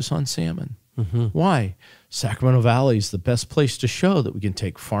focus on salmon. Mm-hmm. Why? Sacramento Valley is the best place to show that we can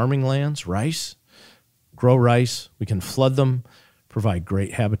take farming lands, rice, grow rice, we can flood them, provide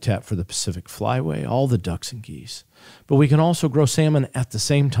great habitat for the Pacific Flyway, all the ducks and geese. But we can also grow salmon at the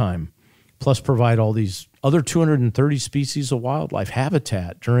same time, plus provide all these other 230 species of wildlife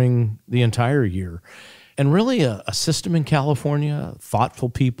habitat during the entire year. And really a system in California, thoughtful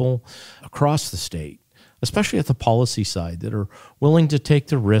people across the state, especially at the policy side, that are willing to take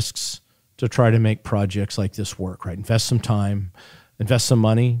the risks to try to make projects like this work, right? Invest some time, invest some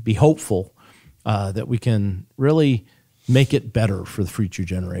money, be hopeful that we can really make it better for the future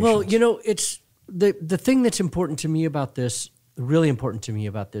generations. Well, it's the thing that's important to me about this, really important to me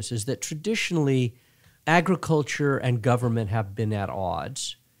about this, is that traditionally agriculture and government have been at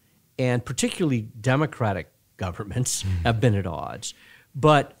odds, and particularly democratic governments have been at odds.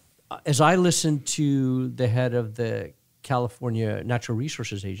 But as I listened to the head of the California Natural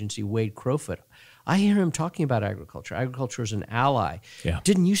Resources Agency, Wade Crowfoot, I hear him talking about agriculture. Agriculture is an ally. Yeah. It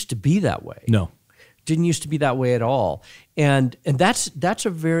didn't used to be that way. No. Didn't used to be that way at all. And that's a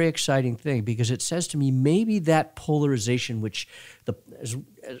very exciting thing, because it says to me maybe that polarization, which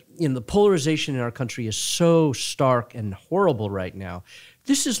the polarization in our country is so stark and horrible right now.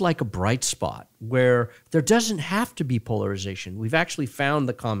 This is like a bright spot where there doesn't have to be polarization. We've actually found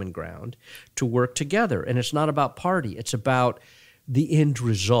the common ground to work together. And it's not about party. It's about the end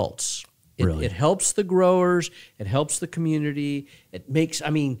results. It helps the growers. It helps the community. It makes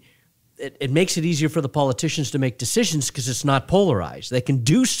it easier for the politicians to make decisions because it's not polarized. They can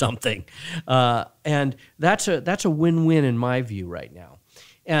do something. And that's a win-win in my view right now.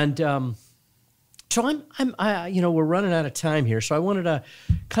 And so we're running out of time here. So I wanted to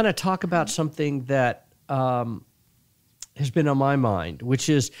kind of talk about something that has been on my mind, which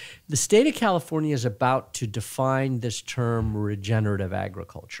is the state of California is about to define this term regenerative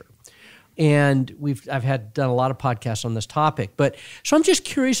agriculture. And I've done a lot of podcasts on this topic, so I'm just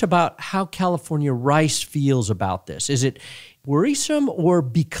curious about how California rice feels about this. Is it worrisome, or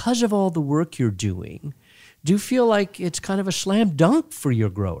because of all the work you're doing, do you feel like it's kind of a slam dunk for your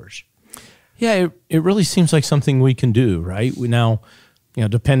growers? Yeah, it really seems like something we can do, right? We now,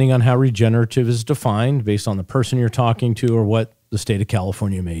 depending on how regenerative is defined based on the person you're talking to or what the state of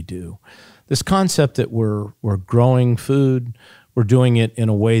California may do. This concept that we're growing food, we're doing it in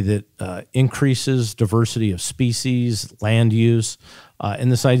a way that increases diversity of species, land use,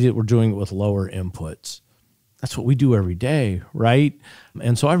 and this idea that we're doing it with lower inputs. That's what we do every day, right?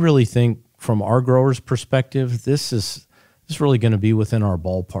 And so I really think from our growers' perspective, this is really going to be within our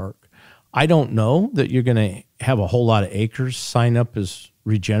ballpark. I don't know that you're going to have a whole lot of acres sign up as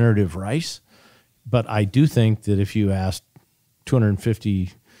regenerative rice, but I do think that if you asked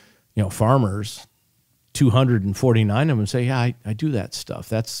 250, farmers, 249 of them say, yeah, I do that stuff.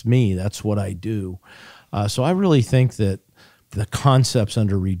 That's me. That's what I do. So I really think that the concepts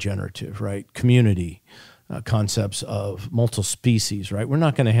under regenerative, right, community, concepts of multiple species, right, we're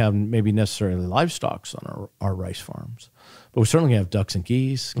not going to have maybe necessarily livestock on our rice farms, but we're certainly going to have ducks and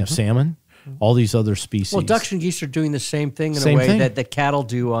geese, have salmon, all these other species. Well, ducks and geese are doing the same thing in a way that the cattle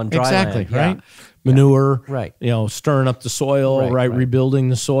do on dry land. Exactly, right? Yeah. Manure, right? Stirring up the soil, right? Rebuilding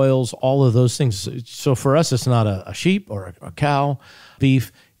the soils, all of those things. So for us, it's not a sheep or a cow,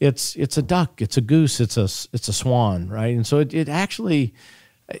 beef. It's a duck, it's a goose, it's a swan, right? And so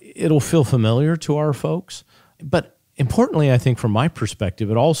it'll feel familiar to our folks. But importantly, I think from my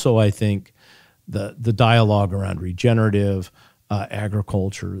perspective, it also, I think, the dialogue around regenerative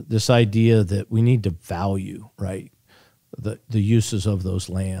agriculture, this idea that we need to value, right, the uses of those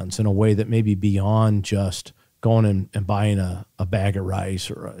lands in a way that may be beyond just going and buying a bag of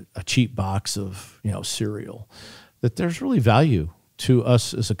rice or a cheap box of cereal, that there's really value to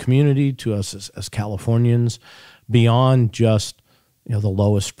us as a community, to us as Californians, beyond just the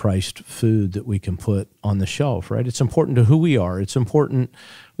lowest priced food that we can put on the shelf, right? It's important to who we are. It's important,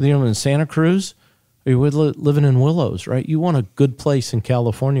 in Santa Cruz, you're living in Willows, right? You want a good place in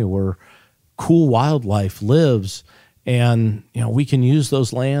California where cool wildlife lives, and we can use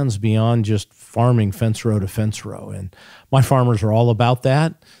those lands beyond just farming fence row to fence row. And my farmers are all about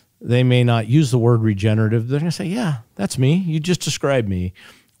that. They may not use the word regenerative. They're going to say, yeah, that's me. You just described me.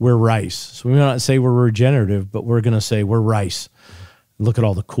 We're rice. So we may not say we're regenerative, but we're going to say we're rice. Look at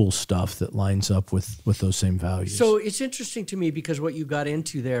all the cool stuff that lines up with those same values. So it's interesting to me because what you got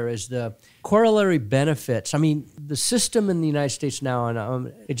into there is the corollary benefits. I mean, the system in the United States now,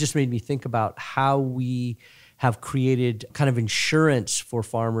 and it just made me think about how we have created kind of insurance for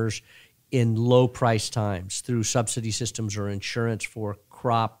farmers in low price times through subsidy systems or insurance for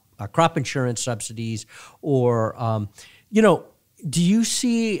crop insurance subsidies, or, do you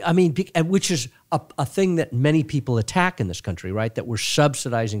see, which is a thing that many people attack in this country, right? That we're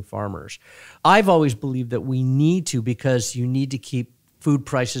subsidizing farmers. I've always believed that we need to, because you need to keep food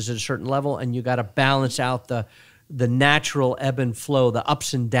prices at a certain level, and you got to balance out the natural ebb and flow, the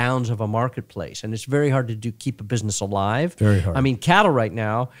ups and downs of a marketplace. And it's very hard to keep a business alive. Very hard. I mean, cattle right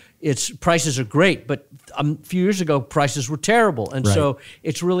now, prices are great, but a few years ago, prices were terrible. And so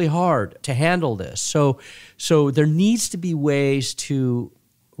it's really hard to handle this. So there needs to be ways to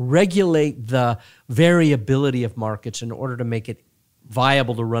regulate the variability of markets in order to make it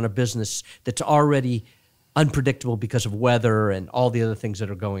viable to run a business that's already unpredictable because of weather and all the other things that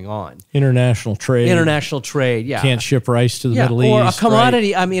are going on. International trade, yeah. Can't ship rice to the Middle East. Or a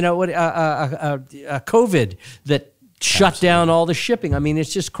commodity, right? A COVID that shut down all the shipping. I mean,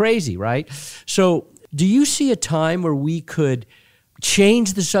 it's just crazy, right? So do you see a time where we could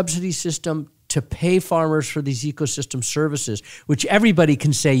change the subsidy system to pay farmers for these ecosystem services, which everybody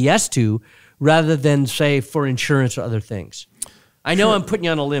can say yes to, rather than say for insurance or other things? I know I'm putting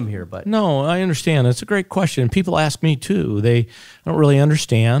you on a limb here, but No, I understand. It's a great question. People ask me too. They don't really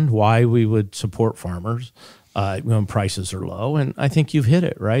understand why we would support farmers when prices are low. And I think you've hit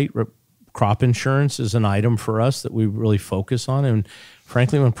it, right? Crop insurance is an item for us that we really focus on. And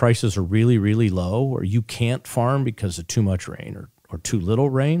frankly, when prices are really, really low, or you can't farm because of too much rain or too little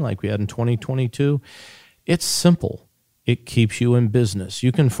rain like we had in 2022, it's simple. It keeps you in business.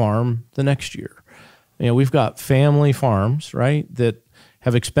 You can farm the next year. We've got family farms, right, that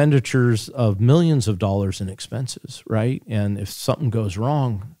have expenditures of millions of dollars in expenses, right? And if something goes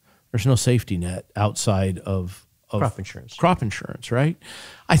wrong, there's no safety net outside of crop insurance. Crop insurance, right?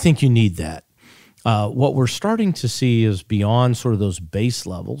 I think you need that. What we're starting to see is beyond sort of those base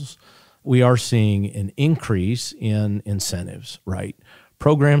levels, we are seeing an increase in incentives, right?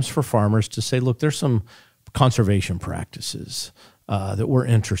 Programs for farmers to say, look, there's some conservation practices that we're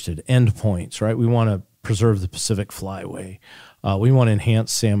interested, endpoints, right? We want to preserve the Pacific flyway. We want to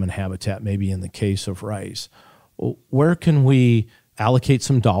enhance salmon habitat, maybe in the case of rice. Well, where can we allocate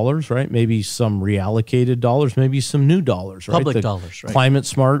some dollars, right? Maybe some reallocated dollars, maybe some new dollars, right? Public dollars, right? Climate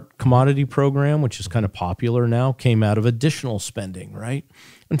Smart Commodity Program, which is kind of popular now, came out of additional spending, right?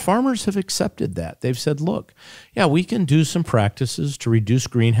 And farmers have accepted that. They've said, look, yeah, we can do some practices to reduce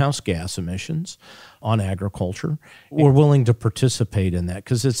greenhouse gas emissions on agriculture. We're willing to participate in that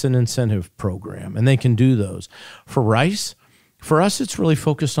because it's an incentive program, and they can do those. For rice, for us, it's really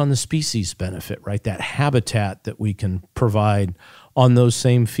focused on the species benefit, right? That habitat that we can provide on those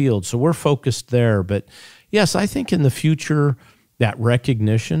same fields. So we're focused there. But yes, I think in the future, that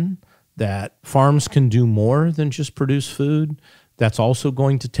recognition that farms can do more than just produce food, that's also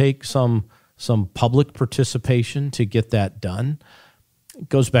going to take some public participation to get that done. It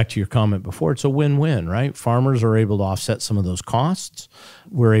goes back to your comment before. It's a win-win, right? Farmers are able to offset some of those costs.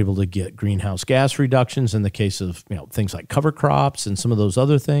 We're able to get greenhouse gas reductions in the case of things like cover crops and some of those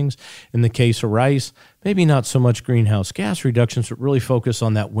other things. In the case of rice, maybe not so much greenhouse gas reductions, but really focus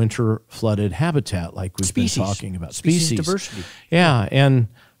on that winter flooded habitat like we've been talking about. Species diversity. Yeah, and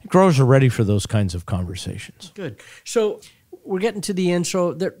growers are ready for those kinds of conversations. Good. So we're getting to the end.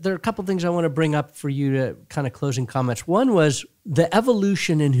 So there are a couple of things I want to bring up for you to kind of closing comments. One was the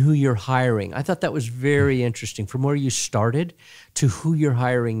evolution in who you're hiring. I thought that was very interesting, from where you started to who you're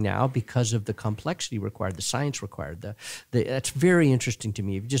hiring now because of the complexity required, the science required. That's very interesting to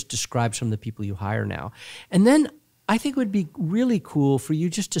me. You've just described some of the people you hire now. And then I think it would be really cool for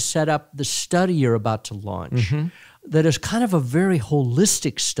you just to set up the study you're about to launch. That is kind of a very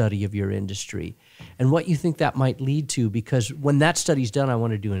holistic study of your industry and what you think that might lead to, because when that study's done, I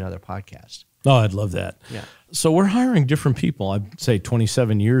want to do another podcast. Oh, I'd love that. Yeah. So we're hiring different people. I'd say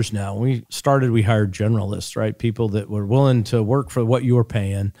 27 years now. We hired generalists, right? People that were willing to work for what you were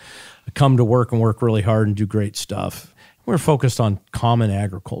paying, come to work and work really hard and do great stuff. We're focused on common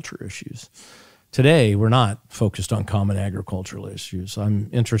agriculture issues. Today, we're not focused on common agricultural issues. I'm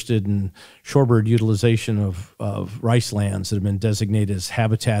interested in shorebird utilization of rice lands that have been designated as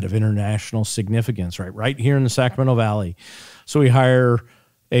habitat of international significance, right here in the Sacramento Valley. So we hire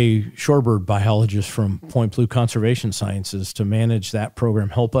a shorebird biologist from Point Blue Conservation Sciences to manage that program,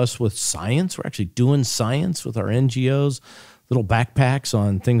 help us with science. We're actually doing science with our NGOs, little backpacks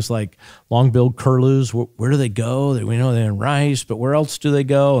on things like long-billed curlews. Where do they go? We know they're in rice, but where else do they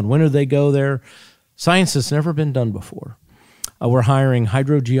go, and when do they go there? Science has never been done before. We're hiring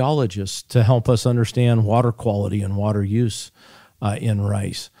hydrogeologists to help us understand water quality and water use in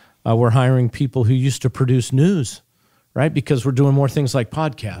rice. We're hiring people who used to produce news, right? Because we're doing more things like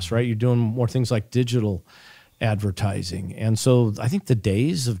podcasts, right? You're doing more things like digital advertising. And so I think the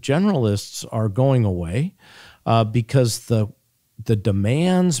days of generalists are going away because the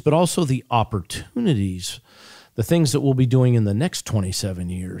demands, but also the opportunities, the things that we'll be doing in the next 27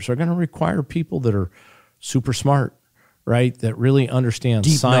 years are going to require people that are super smart, right? That really understand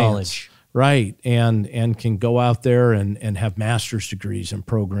deep science, knowledge, right? And can go out there and have master's degrees and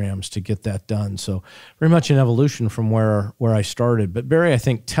programs to get that done. So very much an evolution from where I started. But Barry, I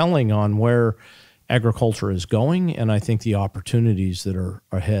think telling on where agriculture is going, and I think the opportunities that are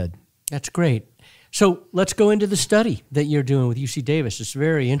ahead. That's great. So let's go into the study that you're doing with UC Davis. It's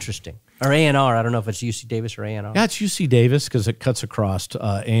very interesting. Or ANR. I don't know if it's UC Davis or ANR. Yeah, it's UC Davis because it cuts across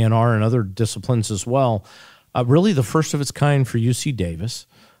ANR and other disciplines as well. Really the first of its kind for UC Davis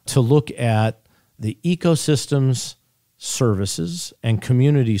to look at the ecosystems, services, and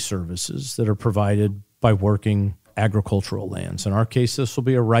community services that are provided by working agricultural lands. In our case, this will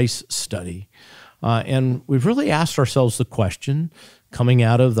be a rice study. And we've really asked ourselves the question, coming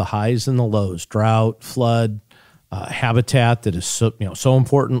out of the highs and the lows, drought, flood, habitat that is so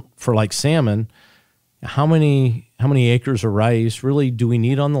important for like salmon. How many acres of rice really do we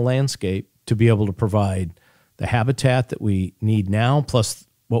need on the landscape to be able to provide the habitat that we need now, plus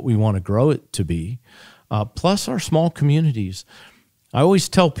what we want to grow it to be, plus our small communities? I always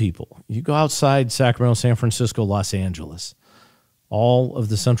tell people, you go outside Sacramento, San Francisco, Los Angeles, all of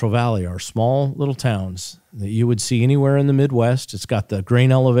the Central Valley are small little towns that you would see anywhere in the Midwest. It's got the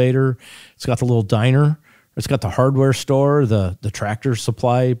grain elevator, it's got the little diner, it's got the hardware store, the tractor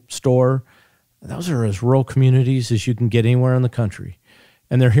supply store. Those are as rural communities as you can get anywhere in the country.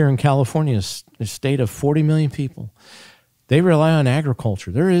 And they're here in California, a state of 40 million people. They rely on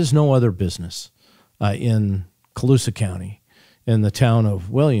agriculture. There is no other business in Colusa County, in the town of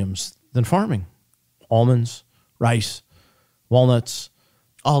Williams, than farming. Almonds, rice, walnuts,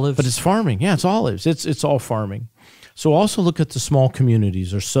 olives. But it's farming. Yeah, it's olives. It's all farming. So also look at the small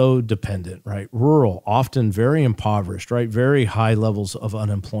communities are so dependent, right? Rural, often very impoverished, right? Very high levels of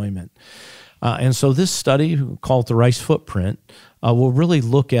unemployment. And so this study, called the Rice Footprint, will really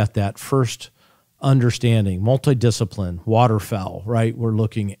look at that first understanding, multidiscipline, waterfowl, right? We're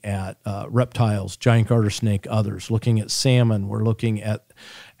looking at reptiles, giant garter snake, others, looking at salmon. We're looking at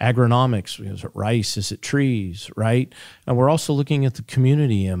agronomics. Is it rice? Is it trees, right? And we're also looking at the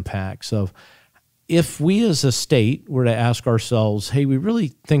community impacts of, if we as a state were to ask ourselves, hey, we really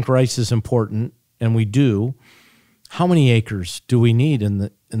think rice is important, and we do, how many acres do we need in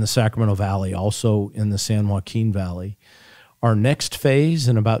the Sacramento Valley, also in the San Joaquin Valley? Our next phase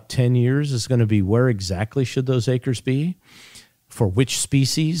in about 10 years is going to be, where exactly should those acres be, for which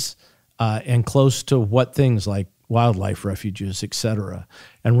species, and close to what things like wildlife refuges, et cetera,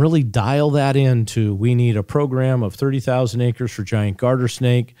 and really dial that into, we need a program of 30,000 acres for giant garter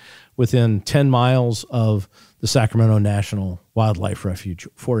snake within 10 miles of the Sacramento National Wildlife Refuge,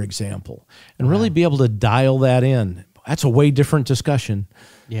 for example, and really be able to dial that in. That's a way different discussion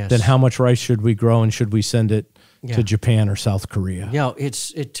than how much rice should we grow and should we send it to Japan or South Korea. Yeah,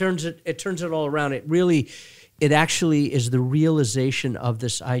 it turns it all around. It actually is the realization of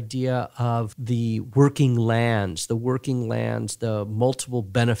this idea of the working lands, the multiple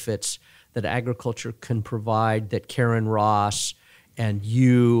benefits that agriculture can provide, that Karen Ross and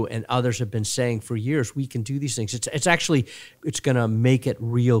you and others have been saying for years. We can do these things. It's going to make it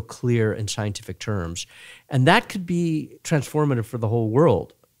real clear in scientific terms. And that could be transformative for the whole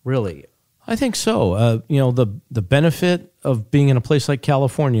world, really. I think so. The benefit of being in a place like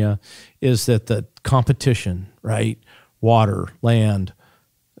California is that the competition, right, water, land,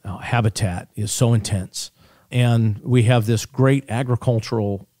 habitat is so intense. And we have this great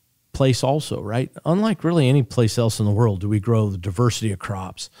agricultural place also, right? Unlike really any place else in the world do we grow the diversity of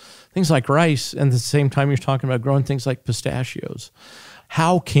crops. Things like rice, and at the same time you're talking about growing things like pistachios.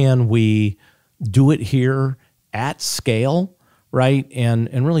 How can we do it here at scale, right? And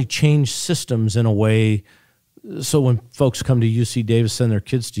really change systems in a way so when folks come to UC Davis, send their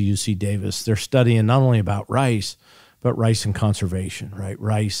kids to UC Davis, they're studying not only about rice, but rice and conservation, right?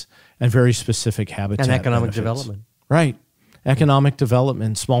 Rice and very specific habitat and economic benefits. Development. Right. Economic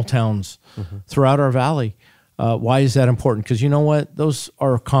development, small towns throughout our valley. Why is that important? Because you know what? Those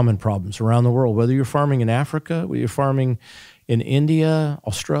are common problems around the world. Whether you're farming in Africa, whether you're farming in India,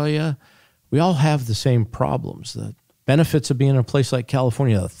 Australia, we all have the same problems. The benefits of being in a place like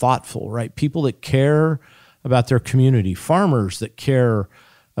California, thoughtful, right? People that care about their community, farmers that care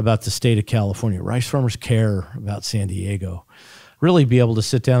about the state of California, rice farmers care about San Diego. Really be able to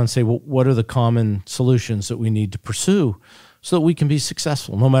sit down and say, well, what are the common solutions that we need to pursue so that we can be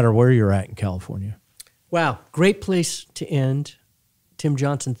successful no matter where you're at in California? Wow, great place to end. Tim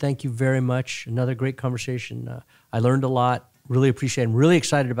Johnson, thank you very much. Another great conversation. I learned a lot, really appreciate it. I'm really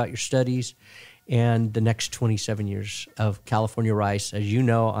excited about your studies and the next 27 years of California rice. As you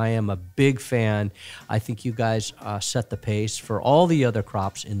know, I am a big fan. I think you guys set the pace for all the other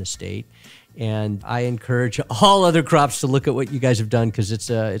crops in the state. And I encourage all other crops to look at what you guys have done, because it's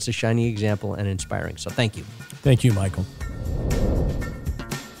a shining example and inspiring. So thank you. Thank you, Michael.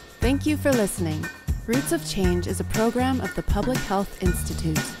 Thank you for listening. Roots of Change is a program of the Public Health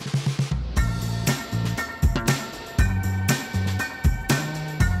Institute.